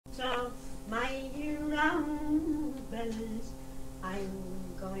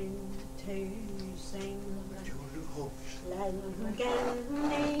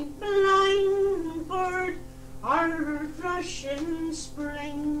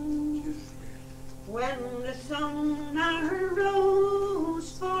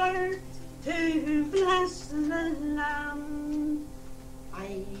bless the land.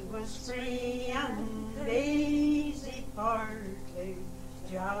 I was free and easy for to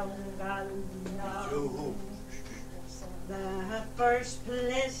jog along. The first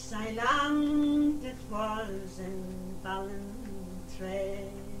place I landed was in Ballantrae,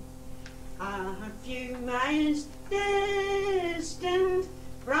 a few miles distant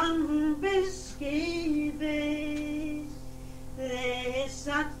from Biscay Bay. They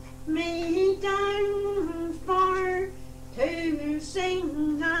sat me down for to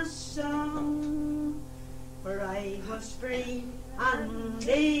sing a song, for I was free and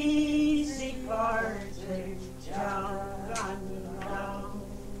easy for to jog along.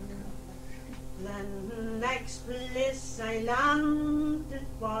 The next place I landed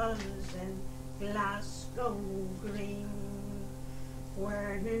was in Glasgow Green,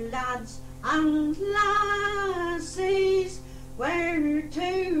 where lads and lassies were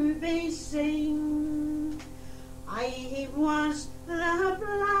to be seen. I was the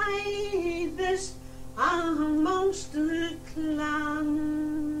blithest amongst the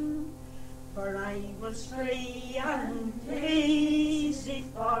clan, for I was free and easy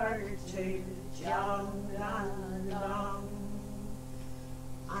for to jog along.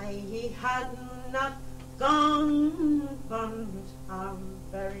 I had not gone but a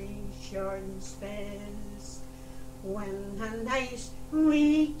very short space, when a nice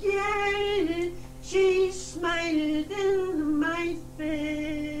wee girl she smiled in my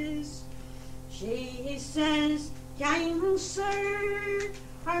face. She says, "Kind sir,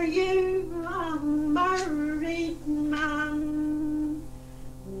 are you a married man?"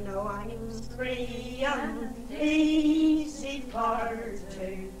 "No, I'm free and easy for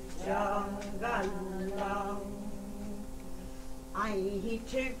to jog along." I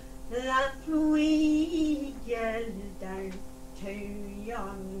took that wee girl down to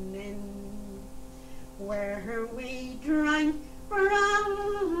yon inn, where we drank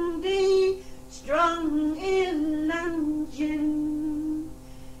brandy, strong ale and gin.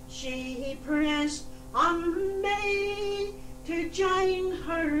 She pressed on me to join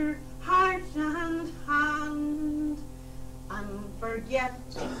her heart and hand, and forget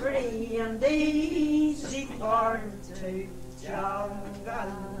free and easy for to jog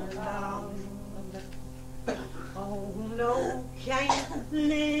along. Oh no, kind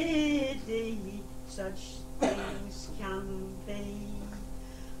lady, such things can be,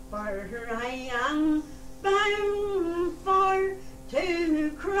 for I am bound for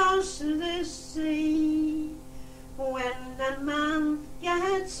to cross the sea. When a man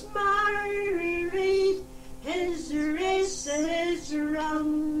gets married, his race is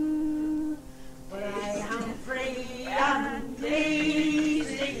run, but I am free and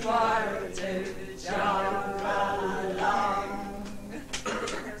easy for to jog along.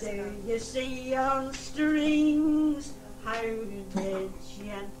 Do you see on strings how they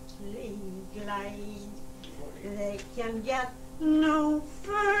gently glide? They can get no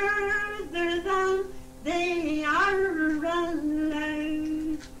further than they are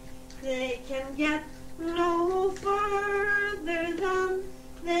allowed. They can get no further than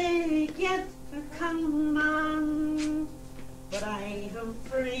they get a command. But I am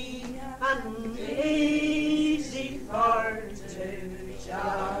free and easy for to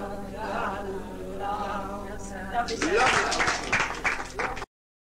jog along.